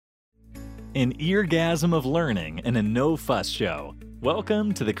an eargasm of learning and a no-fuss show.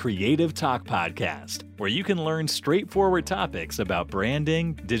 Welcome to the Creative Talk Podcast, where you can learn straightforward topics about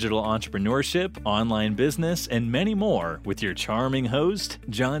branding, digital entrepreneurship, online business, and many more with your charming host,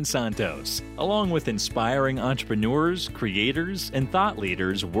 John Santos, along with inspiring entrepreneurs, creators, and thought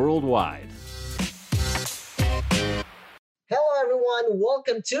leaders worldwide. Hello, everyone.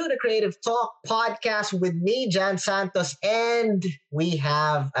 Welcome to the Creative Talk Podcast with me, John Santos, and we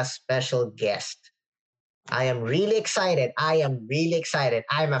have a special guest. I am really excited.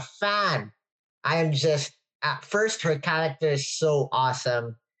 I'm a fan. At first, her character is so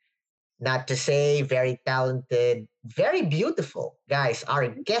awesome. Not to say very talented, very beautiful. Guys, our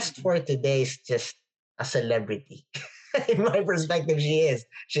guest for today is just a celebrity. In my perspective, she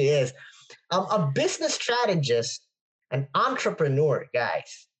is. A business strategist, an entrepreneur,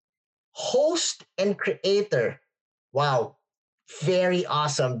 guys, host and creator. Wow, very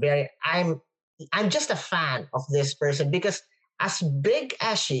awesome. I'm just a fan of this person because as big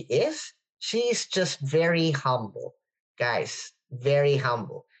as she's just very humble, guys, very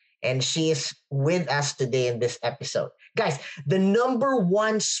humble. And she is with us today in this episode. Guys, the number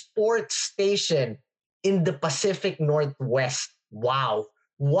one sports station in the Pacific Northwest. Wow.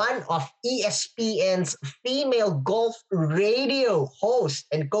 One of ESPN's female golf radio host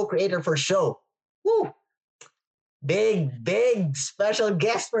and co-creator for show. Woo! Big special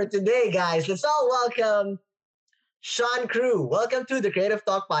guest for today, guys. Let's all welcome Sean Crew. Welcome to the Creative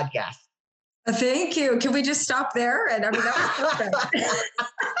Talk Podcast. Thank you. Can we just stop there? And I mean, that was perfect.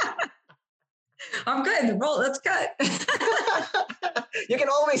 I'm good. Roll. Let's cut. You can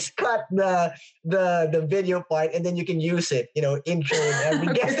always cut the video part, and then you can use it. Intro and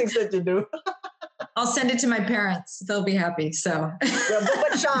every guestings that you do. I'll send it to my parents. They'll be happy. So, yeah,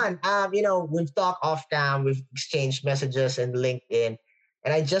 but Sean, we've talked off cam, we've exchanged messages in LinkedIn,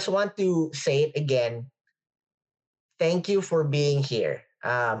 and I just want to say it again. Thank you for being here.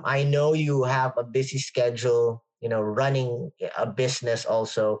 I know you have a busy schedule, running a business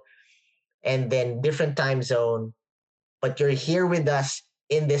also, and then different time zone, but you're here with us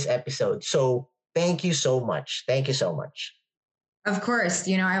in this episode. So thank you so much. Thank you so much. Of course,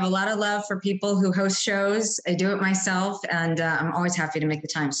 I have a lot of love for people who host shows. I do it myself, and I'm always happy to make the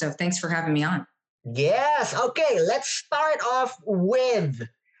time. So thanks for having me on. Yes. Okay. Let's start off with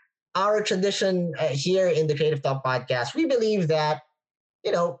our tradition here in the Creative Talk Podcast. We believe that,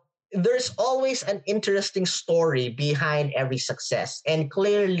 there's always an interesting story behind every success. And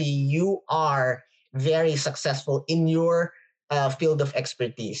clearly you are very successful in your field of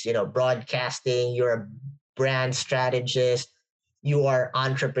expertise, broadcasting, you're a brand strategist, you are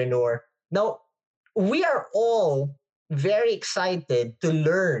entrepreneur. Now, we are all very excited to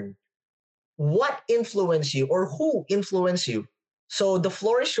learn what influenced you or who influenced you. So the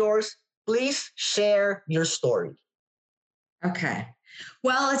floor is yours. Please share your story. Okay.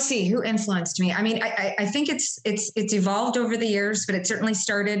 Well, let's see who influenced me. I mean, I think it's evolved over the years, but it certainly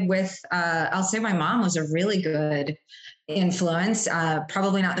started with, I'll say my mom was a really good influence.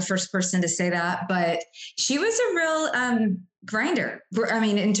 Probably not the first person to say that, but she was a real grinder. I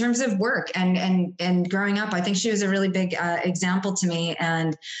mean, in terms of work and growing up, I think she was a really big example to me.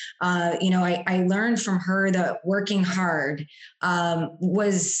 And, I learned from her that working hard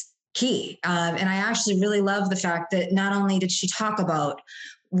was key. And I actually really love the fact that not only did she talk about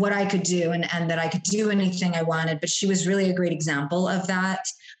what I could do and that I could do anything I wanted, but she was really a great example of that.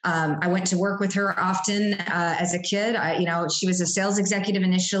 I went to work with her often as a kid. She was a sales executive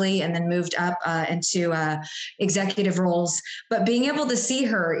initially and then moved up into executive roles. But being able to see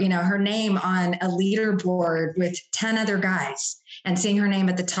her, her name on a leaderboard with 10 other guys and seeing her name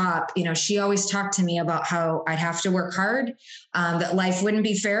at the top, she always talked to me about how I'd have to work hard, that life wouldn't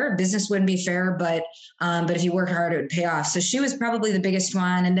be fair, business wouldn't be fair, but if you work hard, it would pay off. So she was probably the biggest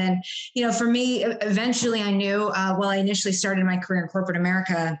one. And then, for me, eventually I knew, I initially started my career in corporate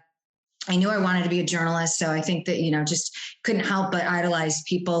America, I knew I wanted to be a journalist. So I think that, just couldn't help but idolize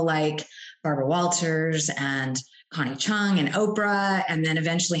people like Barbara Walters and Connie Chung and Oprah, and then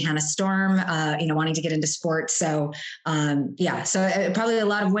eventually Hannah Storm, wanting to get into sports. So, so probably a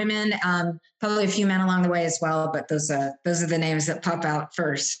lot of women, probably a few men along the way as well, but those are the names that pop out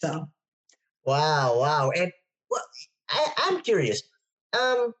first. So. Wow. And I'm curious,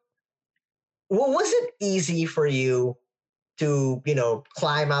 was it easy for you to,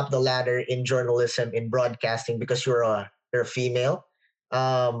 climb up the ladder in journalism, in broadcasting because you're a female?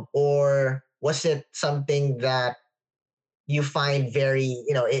 Or was it something that you find very,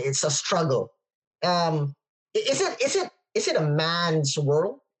 it's a struggle? Is it a man's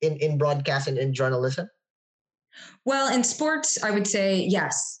world in broadcasting and journalism? Well, in sports, I would say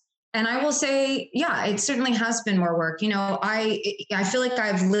yes. And I will say, yeah, it certainly has been more work. I feel like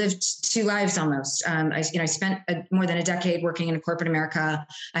I've lived two lives almost. I spent more than a decade working in corporate America.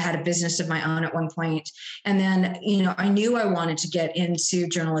 I had a business of my own at one point. And then, I knew I wanted to get into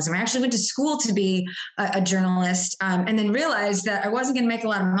journalism. I actually went to school to be a journalist, and then realized that I wasn't going to make a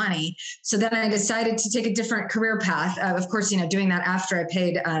lot of money. So then I decided to take a different career path. Of course, doing that after I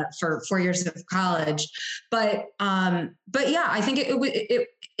paid for 4 years of college. But yeah, I think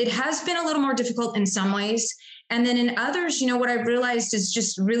it has been a little more difficult in some ways. And then in others, what I've realized is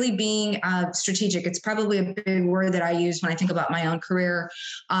just really being strategic. It's probably a big word that I use when I think about my own career.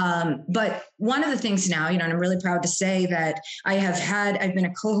 But one of the things now, and I'm really proud to say that I've been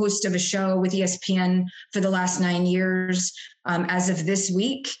a co-host of a show with ESPN for the last 9 years. As of this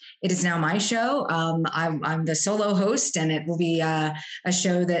week, it is now my show. I'm the solo host, and it will be a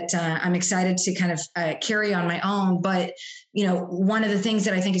show that I'm excited to kind of carry on my own. But, one of the things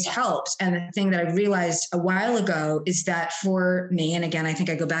that I think has helped, and the thing that I realized a while ago, is that for me, and again, I think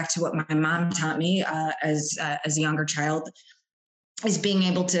I go back to what my mom taught me as a younger child, is being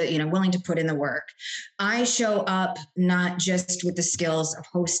able to, willing to put in the work. I show up not just with the skills of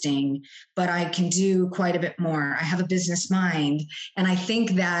hosting, but I can do quite a bit more. I have a business mind. And I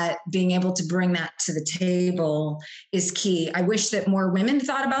think that being able to bring that to the table is key. I wish that more women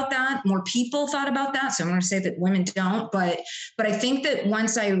thought about that, more people thought about that. So I'm going to say that women don't, but I think that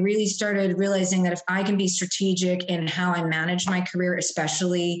once I really started realizing that if I can be strategic in how I manage my career,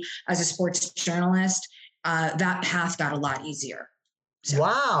 especially as a sports journalist, that path got a lot easier. So.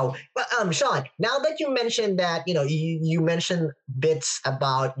 Wow. But Sean, now that you mentioned that, you mentioned bits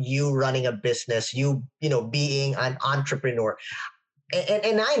about you running a business, being an entrepreneur.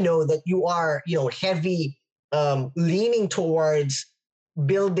 And I know that you are, heavy leaning towards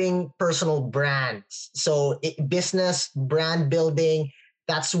building personal brands. So business, brand building,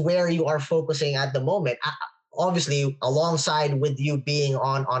 that's where you are focusing at the moment. Obviously, alongside with you being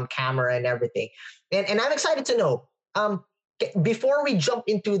on camera and everything. And I'm excited to know, before we jump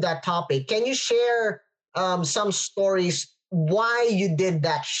into that topic, can you share some stories why you did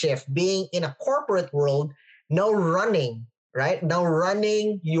that shift, being in a corporate world, now running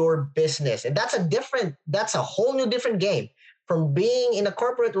your business? And that's a whole new different game. From being in a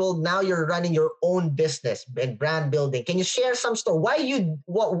corporate world, now you're running your own business and brand building. Can you share some story?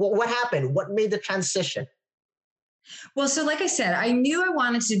 What happened? What made the transition? Well, so like I said, I knew I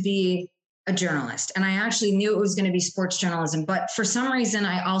wanted to be a journalist, and I actually knew it was going to be sports journalism. But for some reason,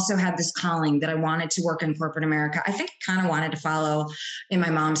 I also had this calling that I wanted to work in corporate America. I think I kind of wanted to follow in my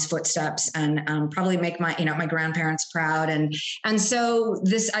mom's footsteps and probably make my grandparents proud. And so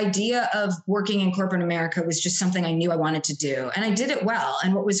this idea of working in corporate America was just something I knew I wanted to do. And I did it well.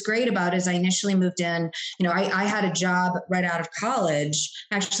 And what was great about it is I initially moved in, I had a job right out of college,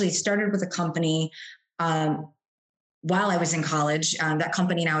 actually started with a company while I was in college. That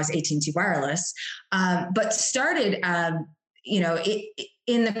company now is AT&T Wireless, but started,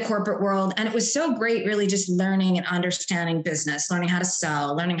 in the corporate world. And it was so great, really just learning and understanding business, learning how to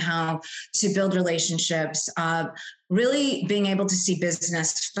sell, learning how to build relationships, really being able to see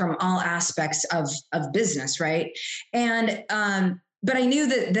business from all aspects of business, right? And but I knew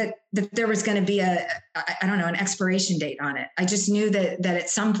that there was going to be an expiration date on it. I just knew that at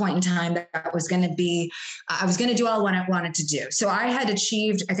some point in time that was going to be, I was going to do all what I wanted to do. So I had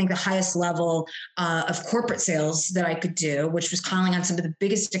achieved, I think, the highest level of corporate sales that I could do, which was calling on some of the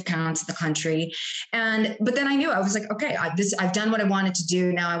biggest accounts in the country. But then I knew, I was like, okay, I've done what I wanted to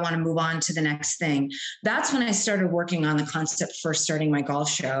do. Now I want to move on to the next thing. That's when I started working on the concept for starting my golf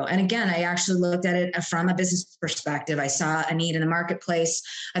show. And again, I actually looked at it from a business perspective. I saw a need in the marketplace.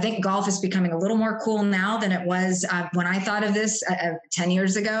 I think golf is becoming a little more cool now than it was when I thought of this 10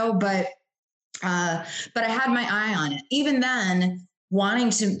 years ago, but I had my eye on it. Even then, wanting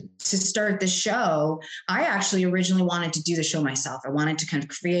to start the show, I actually originally wanted to do the show myself. I wanted to kind of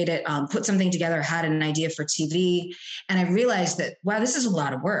create it, put something together, had an idea for TV. And I realized that, wow, this is a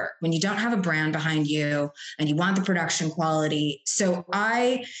lot of work when you don't have a brand behind you and you want the production quality. So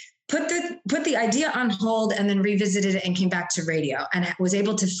I put the idea on hold and then revisited it and came back to radio and was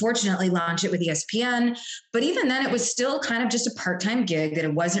able to fortunately launch it with ESPN. But even then, it was still kind of just a part-time gig that I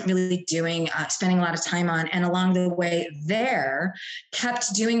wasn't really doing, spending a lot of time on. And along the way there,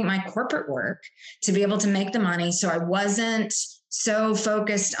 kept doing my corporate work to be able to make the money. So I wasn't so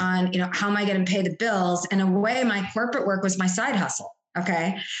focused on, how am I going to pay the bills? In a way, my corporate work was my side hustle.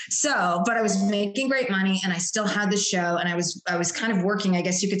 Okay. So, but I was making great money and I still had the show and I was kind of working, I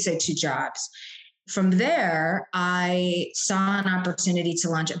guess you could say, 2 jobs. from there, I saw an opportunity to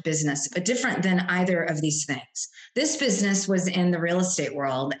launch a business, but different than either of these things. This business was in the real estate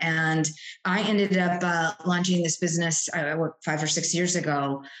world, and I ended up launching this business 5 or 6 years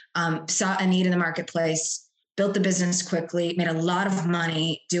ago. Saw a need in the marketplace, built the business quickly, made a lot of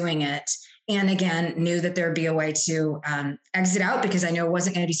money doing it. And again, knew that there would be a way to exit out because I knew it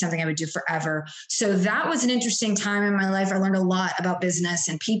wasn't going to be something I would do forever. So that was an interesting time in my life. I learned a lot about business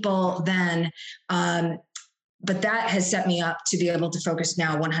and people then. But that has set me up to be able to focus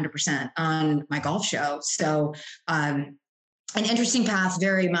now 100% on my golf show. So an interesting path,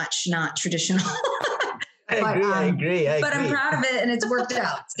 very much not traditional. I agree. But I'm proud of it and it's worked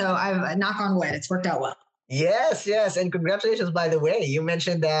out. So I've knock on wood, it's worked out well. Yes. And congratulations, by the way. You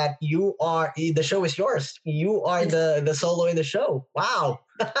mentioned that the show is yours. You are the solo in the show. Wow.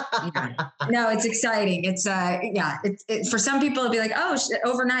 Yeah. No, it's exciting. It's for some people it'll be like, oh,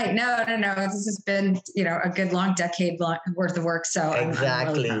 overnight. No. This has been, a good long decade worth of work. So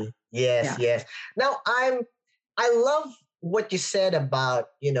exactly. I'm really yes. Now I love what you said about,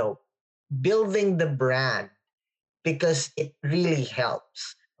 building the brand because it really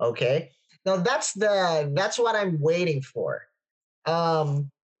helps. Okay. Now that's what I'm waiting for.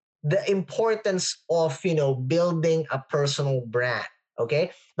 The importance of, building a personal brand.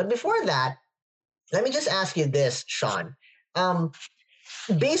 Okay. But before that, let me just ask you this, Sean.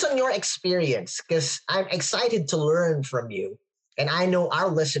 Based on your experience, because I'm excited to learn from you, and I know our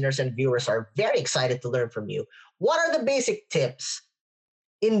listeners and viewers are very excited to learn from you. What are the basic tips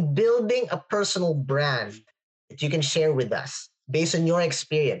in building a personal brand that you can share with us? Based on your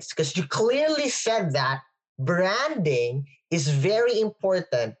experience, because you clearly said that branding is very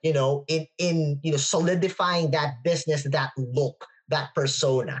important, in solidifying that business, that look, that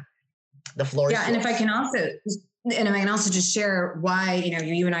persona. The floor is yours. And if I can also just share why,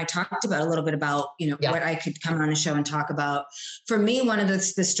 you and I talked about a little bit about, what I could come on the show and talk about. For me, one of the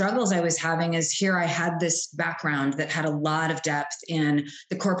struggles I was having is here I had this background that had a lot of depth in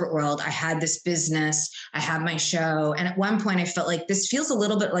the corporate world. I had this business, I had my show. And at one point I felt like this feels a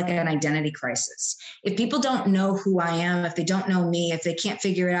little bit like an identity crisis. If people don't know who I am, if they don't know me, if they can't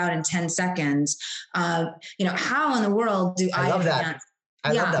figure it out in 10 seconds, how in the world do I love that.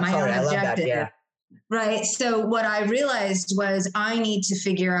 I love that. Sorry, I love that. Yeah. Right. So what I realized was I need to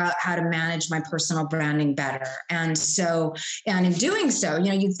figure out how to manage my personal branding better. And in doing so,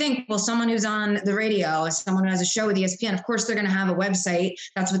 you'd think, well, someone who's on the radio, someone who has a show with ESPN, of course, they're going to have a website.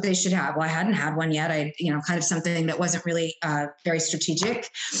 That's what they should have. Well, I hadn't had one yet. Kind of something that wasn't really very strategic.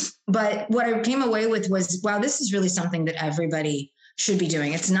 But what I came away with was, wow, this is really something that everybody should be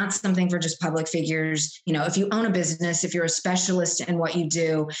doing. It's not something for just public figures. If you own a business, if you're a specialist in what you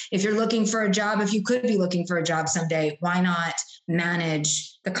do, if you're looking for a job, if you could be looking for a job someday, why not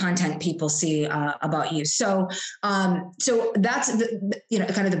manage the content people see about you? So that's kind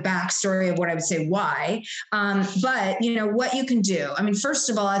of the backstory of what I would say why. But what you can do. I mean, first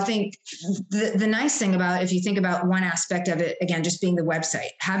of all, I think the nice thing about, if you think about one aspect of it, again, just being the website,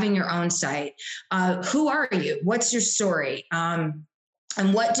 having your own site. Who are you? What's your story?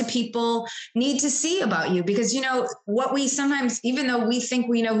 And what do people need to see about you? Because, what we sometimes, even though we think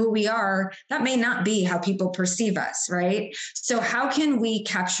we know who we are, that may not be how people perceive us, right? So how can we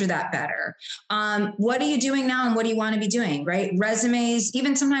capture that better? What are you doing now and what do you want to be doing, right? Resumes,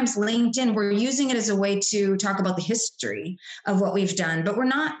 even sometimes LinkedIn, we're using it as a way to talk about the history of what we've done, but we're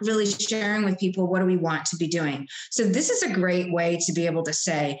not really sharing with people what do we want to be doing. So this is a great way to be able to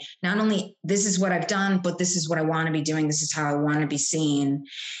say, not only this is what I've done, but this is what I want to be doing. This is how I want to be seen.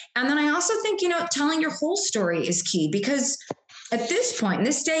 And then I also think, telling your whole story is key because at this point, in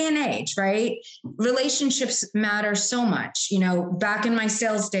this day and age, right, relationships matter so much. Back in my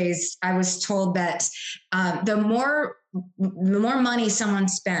sales days, I was told that the more money someone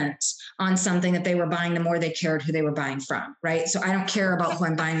spent on something that they were buying, the more they cared who they were buying from, right? So I don't care about who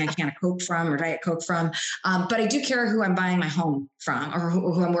I'm buying a can of Coke from or Diet Coke from, but I do care who I'm buying my home from or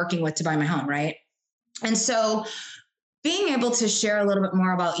who I'm working with to buy my home, right? And so being able to share a little bit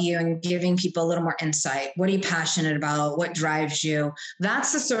more about you and giving people a little more insight. What are you passionate about? What drives you?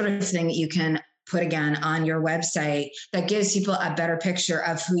 That's the sort of thing that you can put again on your website that gives people a better picture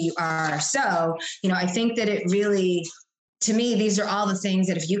of who you are. So, I think that it really, to me, these are all the things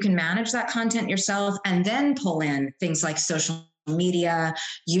that if you can manage that content yourself and then pull in things like social media,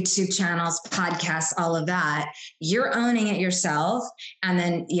 YouTube channels, podcasts, all of that, you're owning it yourself. And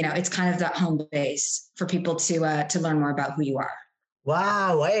then, it's kind of that home base for people to learn more about who you are.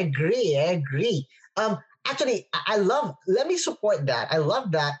 Wow. I agree. Actually, let me support that. I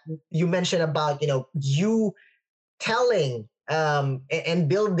love that you mentioned about, you telling and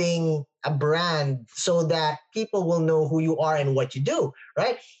building a brand so that people will know who you are and what you do,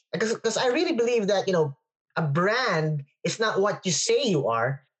 right? Because I really believe that, a brand is not what you say you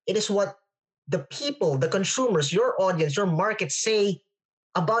are. It is what the people, the consumers, your audience, your market say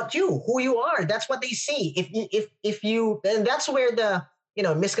about you, who you are. That's what they see. If you, and that's where the,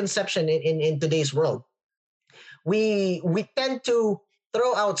 misconception in today's world. We tend to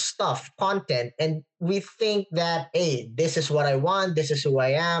throw out stuff, content, and we think that, hey, this is what I want, this is who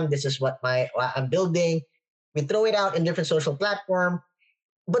I am, this is what I'm building. We throw it out in different social platform,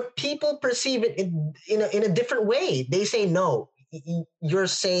 but people perceive it in a different way. They say, no, you're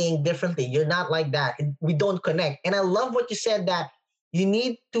saying differently. You're not like that. We don't connect. And I love what you said, that you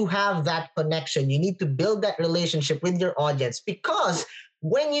need to have that connection. You need to build that relationship with your audience, because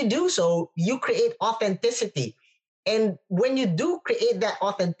when you do so, you create authenticity. And when you do create that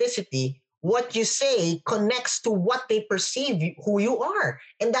authenticity, what you say connects to what they perceive who you are.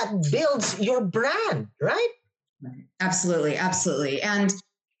 And that builds your brand, right? Absolutely. Absolutely. And,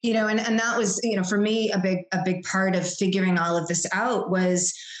 and that was, for me, a big part of figuring all of this out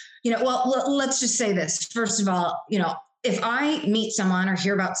was, let's just say this. First of all, if I meet someone or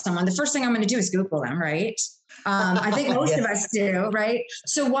hear about someone, the first thing I'm going to do is Google them, right? I think most of us do, right?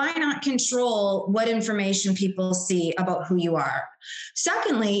 So why not control what information people see about who you are?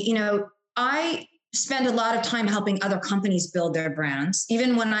 Secondly, I spend a lot of time helping other companies build their brands.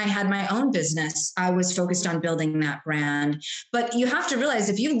 Even when I had my own business, I was focused on building that brand. But you have to realize,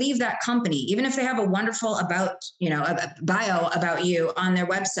 if you leave that company, even if they have a wonderful a bio about you on their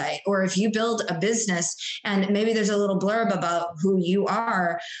website, or if you build a business and maybe there's a little blurb about who you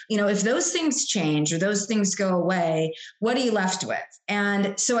are, if those things change or those things go away, what are you left with?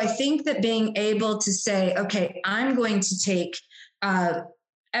 And so I think that being able to say, okay, I'm going to take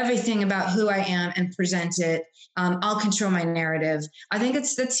everything about who I am and present it. I'll control my narrative. I think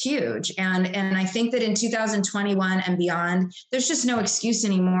that's huge. And I think that in 2021 and beyond, there's just no excuse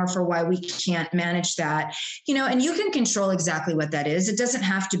anymore for why we can't manage that, and you can control exactly what that is. It doesn't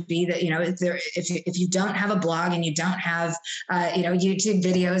have to be that, if you don't have a blog and you don't have, YouTube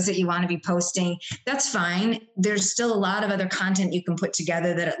videos that you want to be posting, that's fine. There's still a lot of other content you can put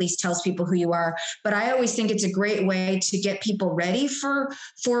together that at least tells people who you are. But I always think it's a great way to get people ready for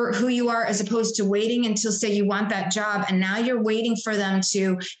who you are, as opposed to waiting until, say, you want that job and now you're waiting for them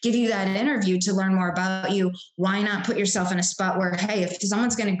to give you that interview to learn more about you. Why not put yourself in a spot where, hey, if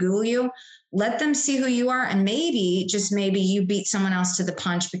someone's going to Google you, let them see who you are, and maybe, just maybe, you beat someone else to the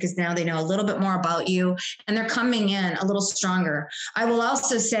punch because now they know a little bit more about you and they're coming in a little stronger. I will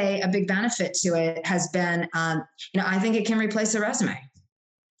also say a big benefit to it has been, I think it can replace a resume.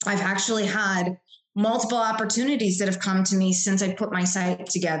 I've actually had multiple opportunities that have come to me since I put my site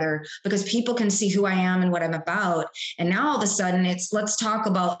together, because people can see who I am and what I'm about. And now all of a sudden it's, let's talk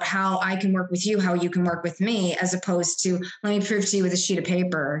about how I can work with you, how you can work with me, as opposed to, let me prove to you with a sheet of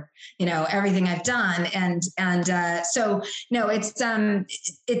paper, everything I've done. So no, it's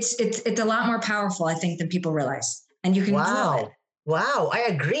a lot more powerful, I think, than people realize. And you can do it. Wow. I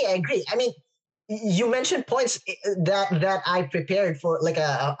agree. I mean, you mentioned points that I prepared for, like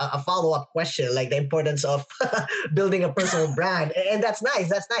a follow-up question, like the importance of building a personal brand. And that's nice.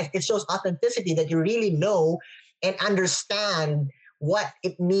 That's nice. It shows authenticity, that you really know and understand what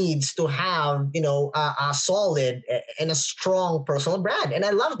it needs to have, a solid and a strong personal brand. And I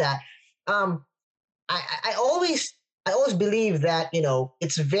love that. I always believe that,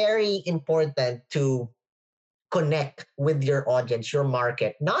 it's very important to connect with your audience, your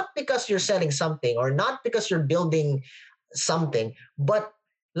market, not because you're selling something or not because you're building something, but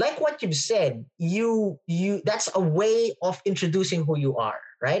like what you've said, you that's a way of introducing who you are,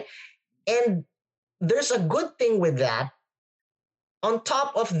 right? And there's a good thing with that. On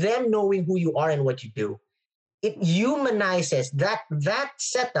top of them knowing who you are and what you do, it humanizes that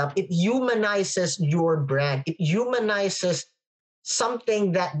setup. It humanizes your brand. It humanizes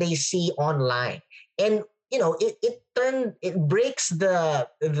something that they see online. And it breaks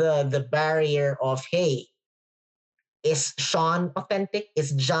the barrier of, hey, is Sean authentic?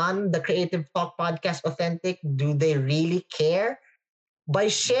 Is John, the Creative Talk Podcast, authentic? Do they really care? By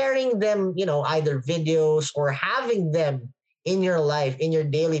sharing them, either videos or having them in your life, in your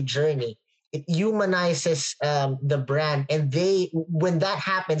daily journey, it humanizes the brand. And when that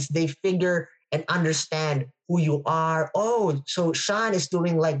happens, they figure and understand who you are. Oh, so Sean is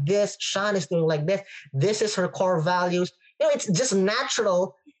doing like this. Sean is doing like this. This is her core values. It's just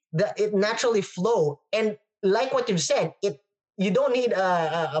natural that it naturally flow. And like what you've said, you don't need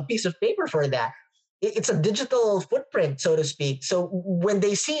a piece of paper for that. It's a digital footprint, so to speak. So when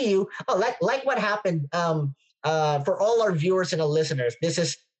they see you, like what happened for all our viewers and our listeners, this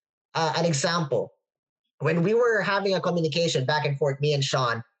is an example. When we were having a communication back and forth, me and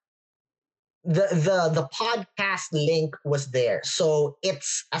Sean, the podcast link was there. So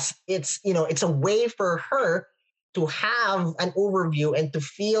it's a way for her to have an overview and to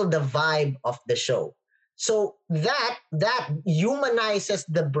feel the vibe of the show. So that humanizes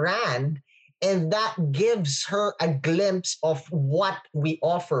the brand, and that gives her a glimpse of what we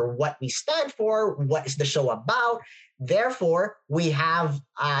offer, what we stand for, what is the show about. Therefore, we have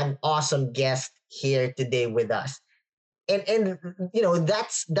an awesome guest here today with us. And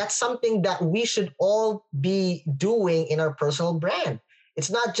that's something that we should all be doing in our personal brand.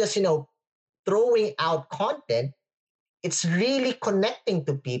 It's not just throwing out content. It's really connecting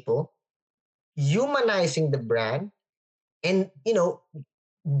to people, humanizing the brand, and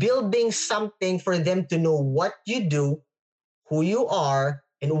building something for them to know what you do, who you are,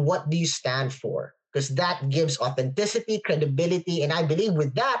 and what do you stand for, because that gives authenticity, credibility, and I believe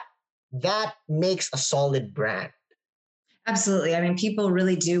with that makes a solid brand. Absolutely. I mean, people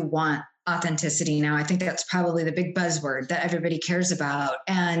really do want authenticity now. I think that's probably the big buzzword that everybody cares about.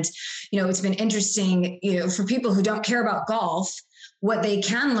 And, it's been interesting, for people who don't care about golf, what they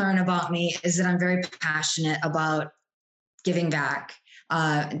can learn about me is that I'm very passionate about giving back.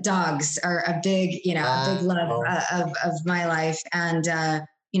 Dogs are a big love of my life. And,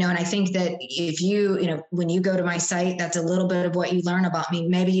 and I think that if when you go to my site, that's a little bit of what you learn about me.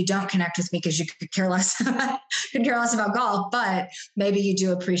 Maybe you don't connect with me because you could care less about golf, but maybe you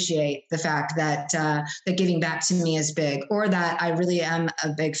do appreciate the fact that that giving back to me is big, or that I really am a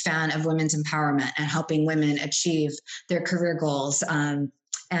big fan of women's empowerment and helping women achieve their career goals.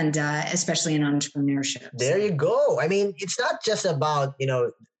 And especially in entrepreneurship. There you go. I mean, it's not just about,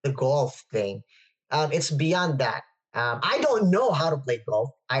 the golf thing. It's beyond that. I don't know how to play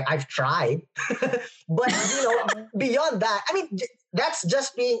golf. I've tried, but beyond that, I mean, that's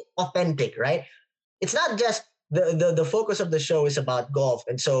just being authentic, right? It's not just the focus of the show is about golf,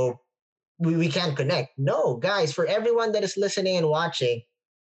 and so we can't connect. No, guys, for everyone that is listening and watching,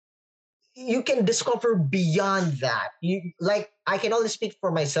 you can discover beyond that. I can only speak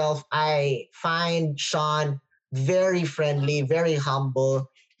for myself. I find Sean very friendly, very humble.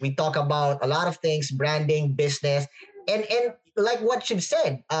 We talk about a lot of things, branding, business, and like what you've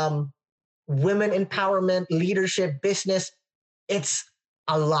said, women empowerment, leadership, business. It's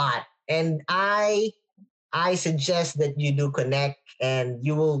a lot, and I suggest that you do connect, and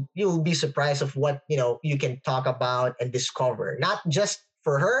you'll be surprised of what you can talk about and discover. Not just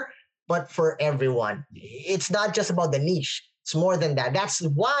for her, but for everyone. It's not just about the niche. It's more than that. That's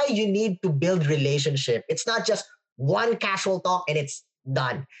why you need to build relationship. It's not just one casual talk and it's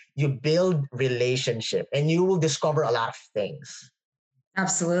done. You build relationship and you will discover a lot of things.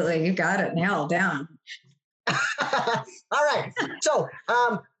 Absolutely. You got it nailed down. All right. So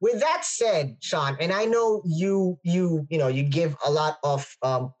with that said, Sean, and I know you give a lot of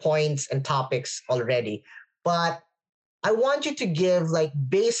points and topics already, but I want you to give like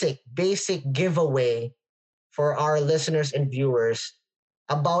basic giveaway for our listeners and viewers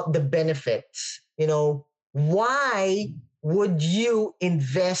about the benefits. Why would you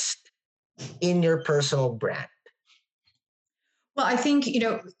invest in your personal brand? Well, I think,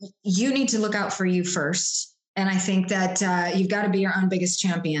 you need to look out for you first. And I think that you've got to be your own biggest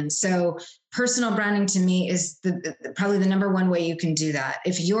champion. So personal branding to me is probably the number one way you can do that.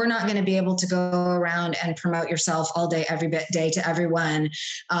 If you're not going to be able to go around and promote yourself all day, every day to everyone,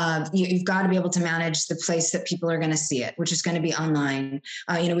 you've got to be able to manage the place that people are going to see it, which is going to be online.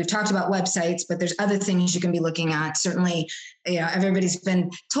 We've talked about websites, but there's other things you can be looking at. Certainly, everybody's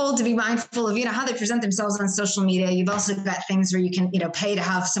been told to be mindful of, how they present themselves on social media. You've also got things where you can, pay to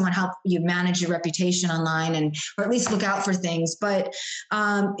have someone help you manage your reputation online or at least look out for things. But,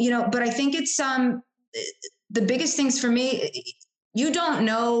 but I think it's the biggest things for me. You don't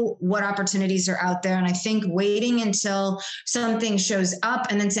know what opportunities are out there. And I think waiting until something shows up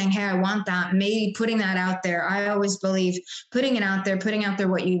and then saying, hey, I want that, maybe putting that out there. I always believe putting out there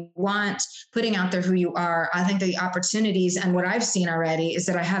what you want, putting out there who you are. I think the opportunities and what I've seen already is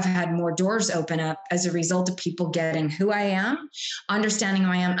that I have had more doors open up as a result of people getting who I am, understanding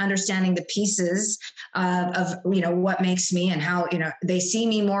who I am, understanding the pieces of what makes me and how, they see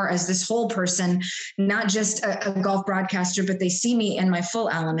me more as this whole person, not just a golf broadcaster, but they see me in my full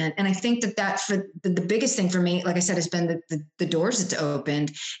element. And I think that for the biggest thing for me, like I said, has been the doors it's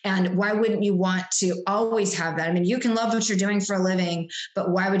opened. And why wouldn't you want to always have that? I mean, you can love what you're doing for a living,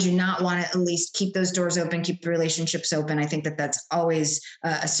 but why would you not want to at least keep those doors open, keep the relationships open? I think that that's always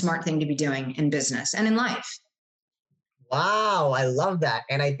a smart thing to be doing in business and in life. Wow. I love that.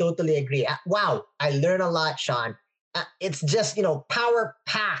 And I totally agree. Wow. I learned a lot, Sean. It's just, power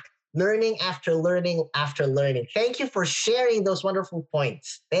packed learning after learning after learning. Thank you for sharing those wonderful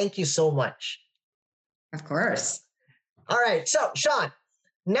points. Thank you so much. Of course. All right. So, Sean,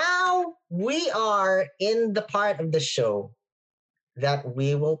 now we are in the part of the show that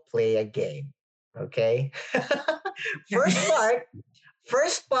we will play a game. Okay.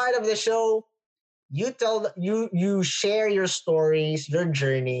 First part of the show, you share your stories, your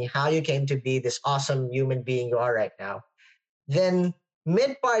journey, how you came to be this awesome human being you are right now. Then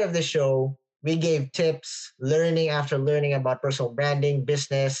mid part of the show, we gave tips, learning after learning about personal branding,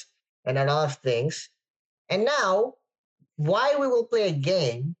 business, and a lot of things. And now, why we will play a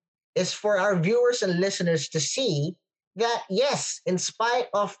game is for our viewers and listeners to see that yes, in spite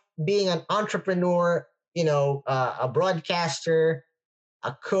of being an entrepreneur, a broadcaster,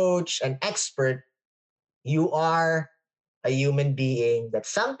 a coach, an expert, you are a human being that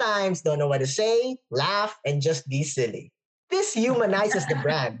sometimes don't know what to say, laugh, and just be silly. This humanizes the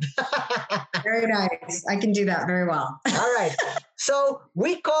brand. Very nice. I can do that very well. All right. So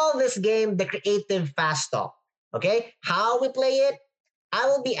we call this game the Creative Fast Talk. Okay. How we play it? I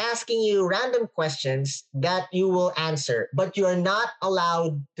will be asking you random questions that you will answer, but you are not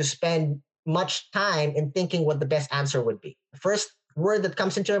allowed to spend much time in thinking what the best answer would be. The first word that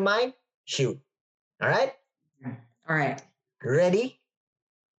comes into your mind, shoot. All right? All right. Ready?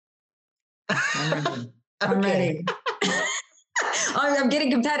 I'm ready. I'm getting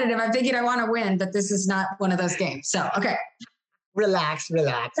competitive. I figured I want to win, but this is not one of those games. So, okay. Relax. You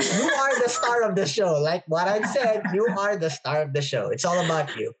are the star of the show. Like what I said, you are the star of the show. It's all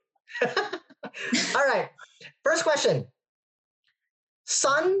about you. All right. First question.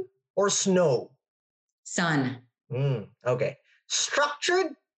 Sun or snow? Sun. Okay.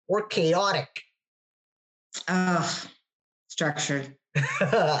 Structured or chaotic? Structured.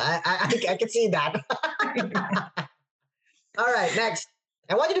 I can see that. All right, next.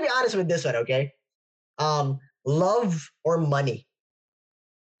 I want you to be honest with this one, okay? Love or money?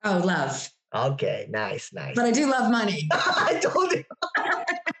 Oh, love. Okay, nice. But I do love money. I told you.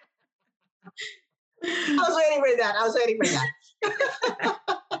 I was waiting for that.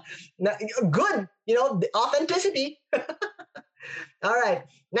 No, good. The authenticity. All right,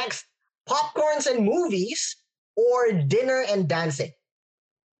 next. Popcorns and movies or dinner and dancing?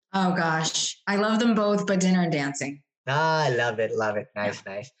 Oh, gosh. I love them both, but dinner and dancing. I love it.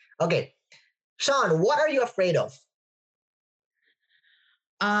 Nice. Okay. Sean, what are you afraid of?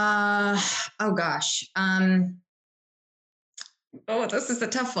 Oh gosh. This is a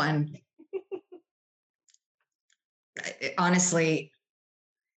tough one. Honestly,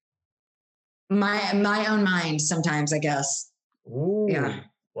 my own mind sometimes, I guess. Ooh. Yeah.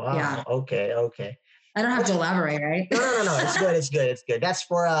 Wow. Yeah. Okay. I don't have to elaborate, right? No. It's good. That's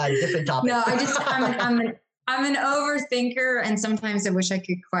for a different topic. No, I'm an overthinker, and sometimes I wish I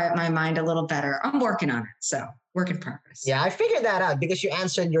could quiet my mind a little better. I'm working on it, so work in progress. Yeah, I figured that out because you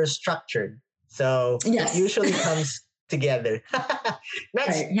answered you're structured. So yes. It usually comes together.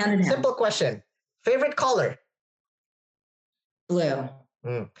 Next, right, hand in hand. Simple question. Favorite color? Blue.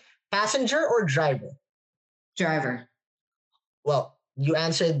 Passenger or driver? Driver. Well, you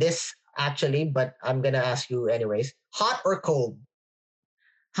answered this actually, but I'm going to ask you anyways. Hot or cold?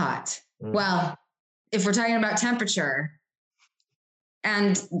 Hot. Well, if we're talking about temperature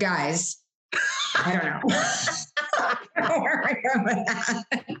and guys, I don't know. I don't know where I go with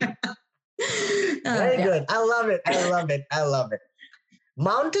that. Very good. I love it.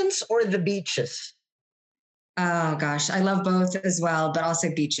 Mountains or the beaches? Oh gosh, I love both as well, but I'll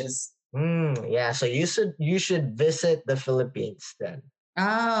say beaches. Yeah, so you should visit the Philippines then.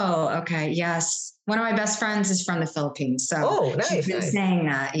 Oh, okay. Yes. One of my best friends is from the Philippines. So she's been saying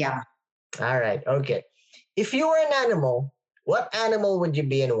that. Yeah. All right. Okay. If you were an animal, what animal would you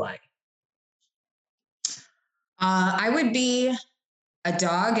be and why? I would be a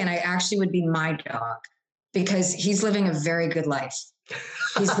dog, and I actually would be my dog because he's living a very good life.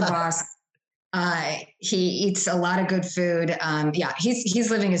 He's the boss. He eats a lot of good food. He's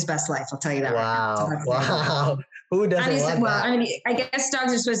living his best life. I'll tell you that. Wow. Right now. Wow. Who doesn't want that? I mean, I guess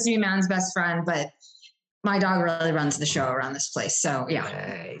dogs are supposed to be man's best friend, but my dog really runs the show around this place. So yeah.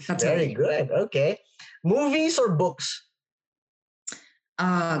 Nice. Very good. Okay. Movies or books?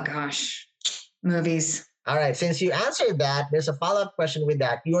 Oh gosh. Movies. All right. Since you answered that, there's a follow-up question with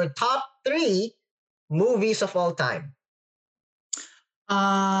that. Your top 3 movies of all time.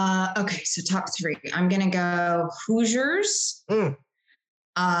 Okay, so top 3. I'm gonna go Hoosiers.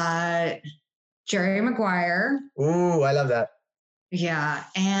 Jerry Maguire. Ooh, I love that. Yeah,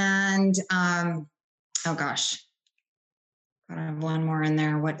 and oh gosh, gotta have one more in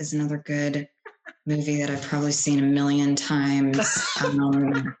there. What is another good? movie that I've probably seen a million times.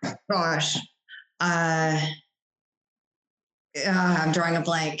 Gosh. I'm drawing a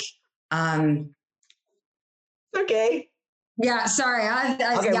blank. Okay. Yeah, sorry.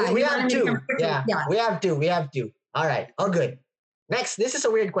 Okay, yeah, we have two. Yeah, yeah. we have two. We have two. All right. All good. Next, this is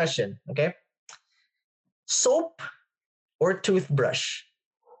a weird question. Okay. Soap or toothbrush?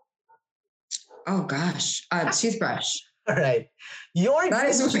 Oh gosh, toothbrush. All right. That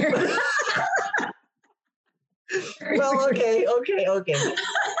is weird. Well, okay. Well,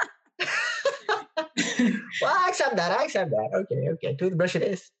 I accept that. Okay. Toothbrush it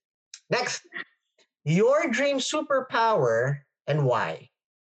is. Next, your dream superpower and why?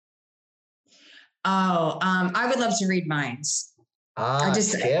 Oh, I would love to read minds.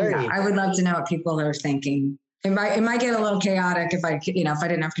 Scary. Yeah, I would love to know what people are thinking. It might get a little chaotic if I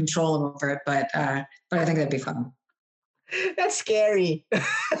didn't have control over it, but I think that'd be fun. That's scary. A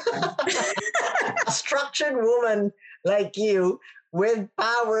structured woman like you with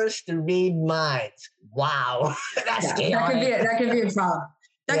powers to read minds. Wow. That's scary. That could be a problem.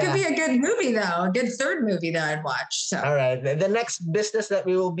 That could be a good movie, though, a good third movie that I'd watch. So. All right. The next business that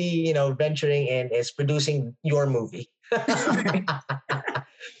we will be, venturing in is producing your movie.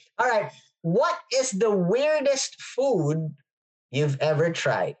 All right. What is the weirdest food you've ever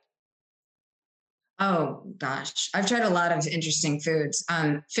tried? Oh, gosh. I've tried a lot of interesting foods.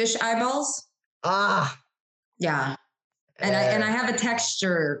 Fish eyeballs. Yeah. And I have a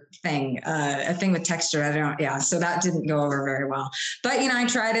texture thing, a thing with texture. So that didn't go over very well. But, I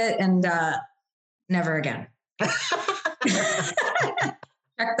tried it and never again. Check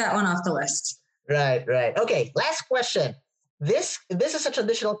that one off the list. Right. Okay, last question. This is a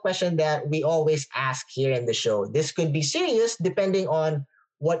traditional question that we always ask here in the show. This could be serious depending on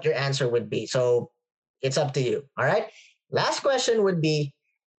what your answer would be. So it's up to you. All right. Last question would be,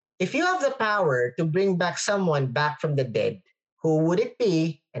 if you have the power to bring back someone back from the dead, who would it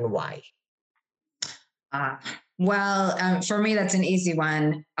be and why? For me, that's an easy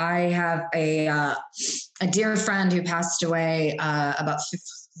one. I have a dear friend who passed away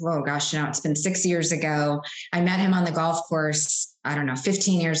it's been 6 years ago. I met him on the golf course,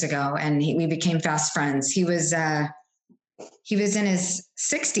 15 years ago, and we became fast friends. He was in his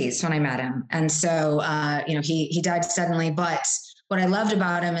 60s when I met him. And so, he died suddenly. But what I loved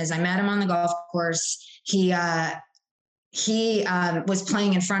about him is I met him on the golf course. He was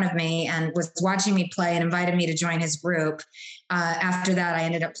playing in front of me and was watching me play and invited me to join his group. After that, I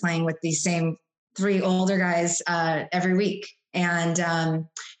ended up playing with these same 3 older guys every week. And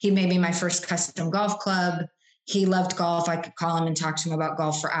he made me my first custom golf club. He loved golf. I could call him and talk to him about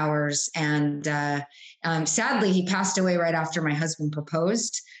golf for hours. And sadly, he passed away right after my husband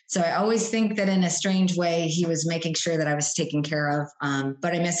proposed. So I always think that in a strange way, he was making sure that I was taken care of.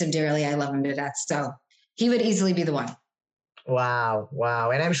 But I miss him dearly. I love him to death. So he would easily be the one. Wow.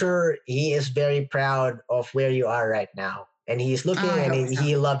 And I'm sure he is very proud of where you are right now. And he's looking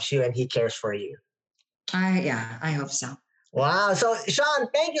he loves you and he cares for you. I hope so. Wow. So, Sean,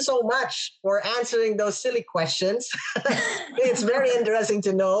 thank you so much for answering those silly questions. It's very interesting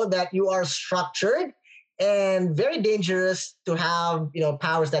to know that you are structured and very dangerous to have,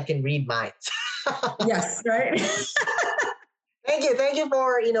 powers that can read minds. Yes, right. Thank you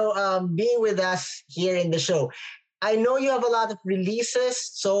for, being with us here in the show. I know you have a lot of releases,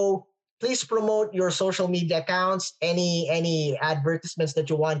 so please promote your social media accounts, any advertisements that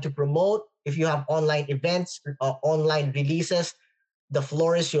you want to promote. If you have online events, online releases, the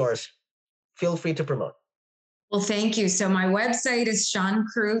floor is yours. Feel free to promote. Well, thank you. So my website is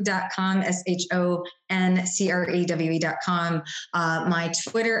ShawnCrew.com, SHONCREWE.com. My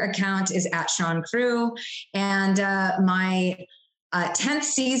Twitter account is @ShawnCrew. And my 10th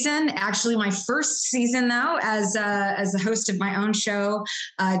season, actually my first season now as the host of my own show,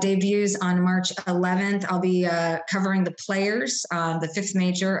 debuts on March 11th. I'll be covering the Players, the 5th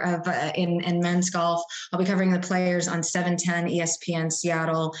major of in men's golf. I'll be covering the Players on 710 ESPN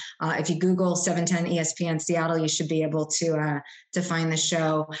Seattle. If you Google 710 ESPN Seattle, you should be able to find the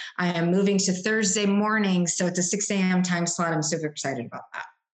show. I am moving to Thursday morning, so it's a 6 a.m. time slot. I'm super excited about that.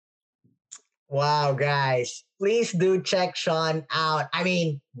 Wow, guys, please do check Sean out. I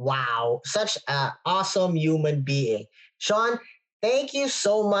mean, wow, such an awesome human being. Sean, thank you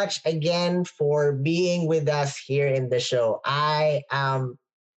so much again for being with us here in the show. I'm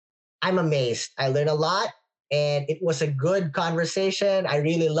amazed. I learned a lot and it was a good conversation. I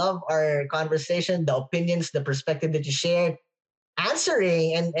really love our conversation, the opinions, the perspective that you shared,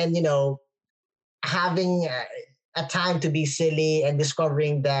 answering and having a time to be silly and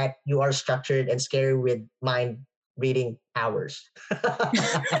discovering that you are structured and scary with mind reading powers. Well,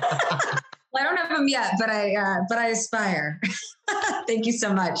 I don't have a them yet, but I aspire. Thank you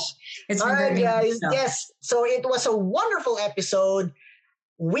so much. It's been great, guys. Yes. So it was a wonderful episode.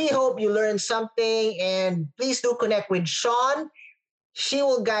 We hope you learned something, and please do connect with Sean. She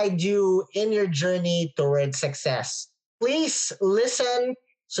will guide you in your journey towards success. Please listen,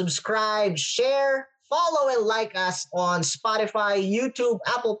 subscribe, share, follow, and like us on Spotify, YouTube,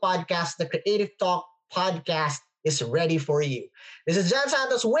 Apple Podcasts. The Creative Talk podcast is ready for you. This is Jan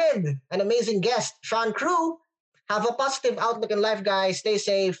Santos with an amazing guest, Sean Crew. Have a positive outlook in life, guys. Stay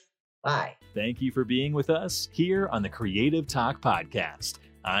safe. Bye. Thank you for being with us here on the Creative Talk podcast.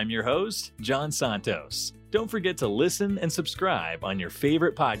 I'm your host, John Santos. Don't forget to listen and subscribe on your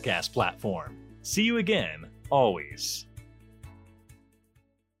favorite podcast platform. See you again, always.